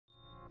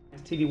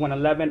Science TV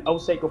 111.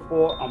 Osei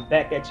Kufuor, I'm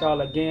back at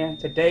y'all again.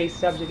 Today's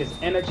subject is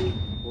energy,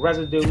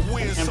 residue,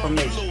 and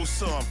information.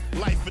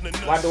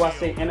 Why do I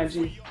say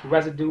energy,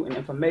 residue, and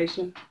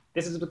information?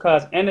 This is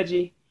because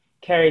energy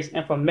carries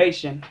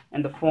information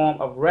in the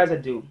form of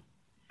residue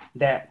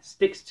that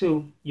sticks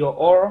to your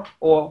aura,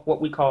 or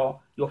what we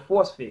call your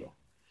force field.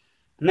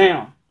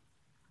 Now,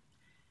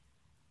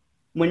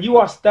 when you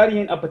are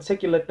studying a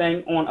particular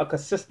thing on a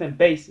consistent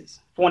basis,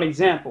 for an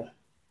example,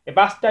 if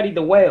I study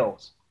the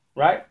whales,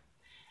 right,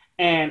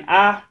 and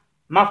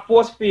my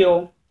force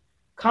field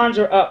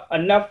conjure up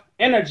enough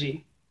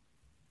energy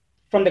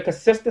from the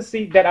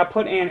consistency that I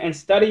put in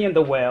studying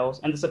the whales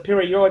and the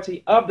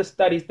superiority of the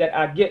studies that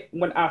I get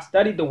when I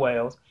study the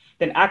whales,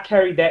 then I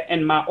carry that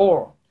in my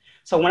aura.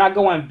 So when I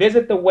go and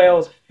visit the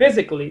whales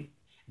physically,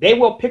 they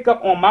will pick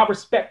up on my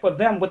respect for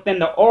them within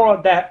the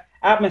aura that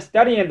I've been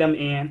studying them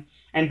in,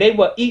 and they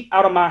will eat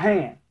out of my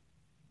hand.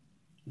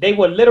 They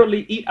will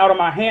literally eat out of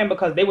my hand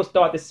because they will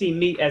start to see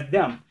me as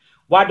them.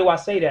 Why do I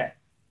say that?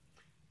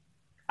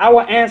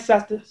 Our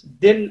ancestors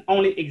didn't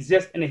only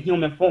exist in a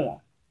human form.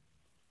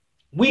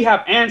 We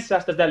have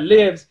ancestors that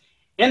lives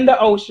in the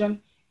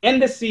ocean, in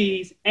the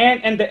seas,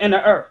 and in the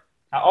inner earth.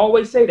 I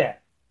always say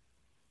that.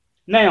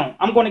 Now,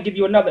 I'm going to give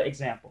you another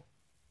example.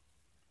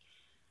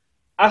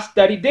 I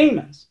study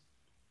demons.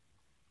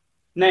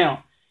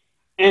 Now,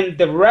 and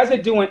the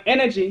residue and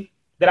energy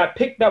that I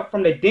picked up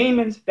from the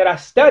demons that I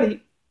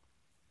studied,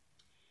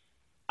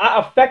 I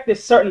affected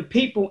certain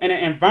people in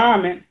an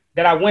environment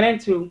that I went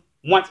into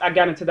once I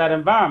got into that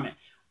environment.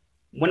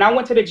 When I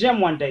went to the gym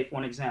one day, for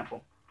an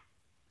example,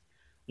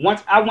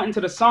 once I went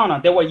into the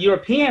sauna, there were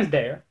Europeans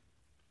there,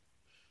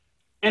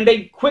 and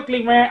they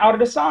quickly ran out of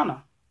the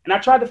sauna. And I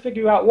tried to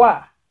figure out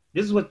why.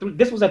 This was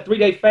a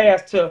 3-day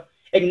fast to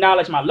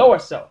acknowledge my lower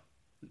self,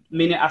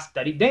 meaning I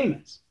studied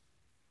demons,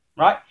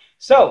 right?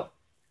 So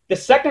the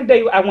second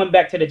day I went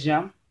back to the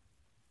gym,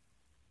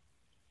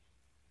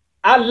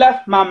 I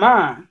left my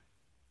mind,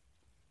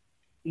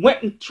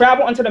 went and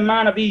traveled into the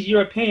mind of these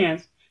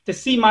Europeans to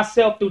see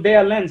myself through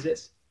their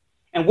lenses.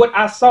 And what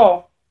I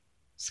saw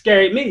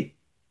scared me.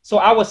 So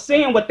I was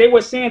seeing what they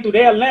were seeing through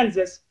their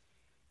lenses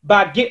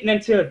by getting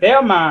into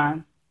their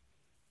mind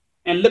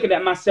and looking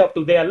at myself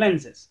through their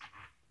lenses,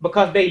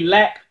 because they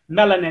lack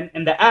melanin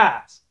in the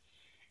eyes.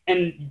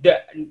 And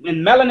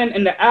melanin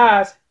in the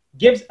eyes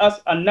gives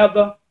us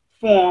another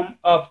form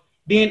of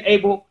being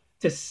able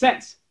to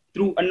sense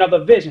through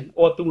another vision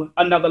or through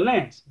another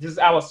lens. This is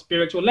our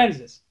spiritual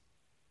lenses.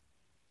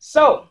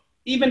 So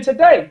even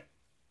today,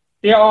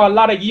 there are a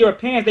lot of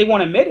Europeans, they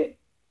won't admit it,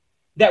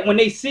 that when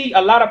they see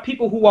a lot of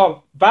people who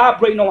are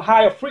vibrating on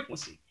higher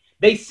frequency,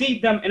 they see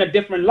them in a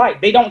different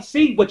light. They don't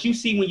see what you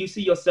see when you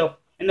see yourself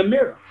in the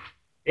mirror.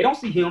 They don't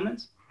see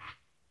humans.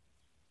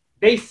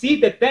 They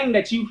see the thing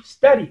that you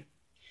study.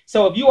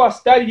 So if you are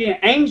studying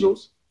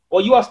angels,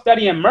 or you are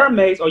studying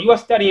mermaids, or you are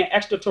studying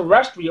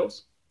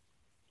extraterrestrials,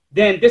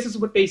 then this is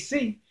what they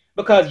see,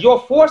 because your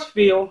force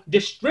field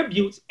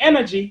distributes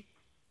energy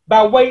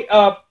by way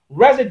of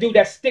residue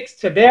that sticks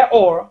to their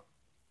aura,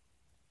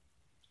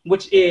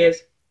 which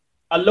is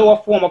a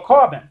lower form of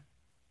carbon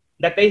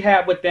that they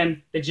have within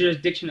the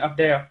jurisdiction of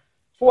their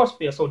force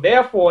field. So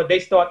therefore, they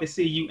start to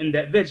see you in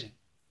that vision.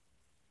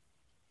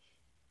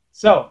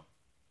 So,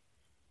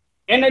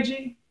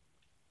 energy,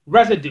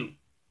 residue,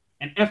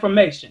 and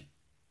information.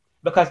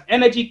 Because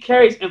energy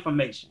carries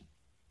information.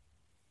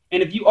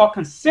 And if you are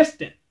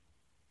consistent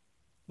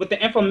with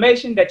the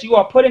information that you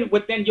are putting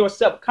within your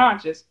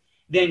subconscious,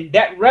 then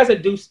that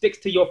residue sticks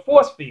to your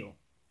force field.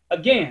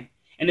 Again,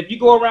 and if you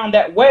go around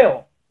that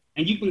well,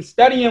 and you've been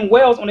studying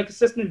whales on a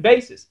consistent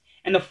basis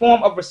in the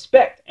form of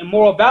respect and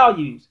moral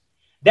values,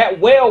 that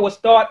whale will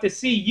start to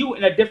see you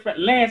in a different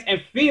lens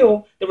and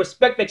feel the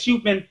respect that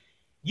you've been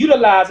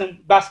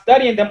utilizing by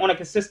studying them on a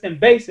consistent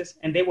basis,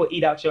 and they will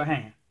eat out your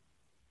hand.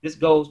 This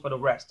goes for the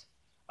rest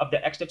of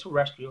the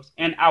extraterrestrials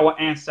and our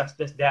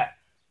ancestors that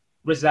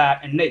reside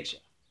in nature.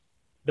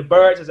 The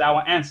birds is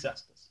our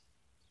ancestors.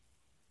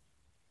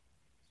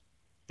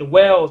 The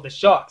whales, the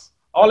sharks,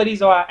 all of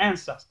these are our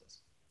ancestors.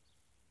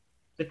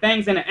 The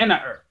things in the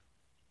inner earth,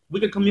 we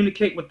can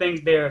communicate with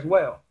things there as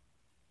well.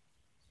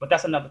 But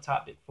that's another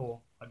topic for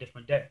a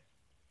different day.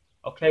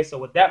 Okay, so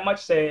with that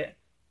much said,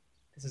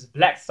 this is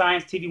Black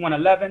Science TV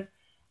 111.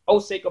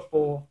 Osei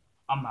Kufuor,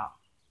 I'm out.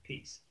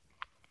 Peace.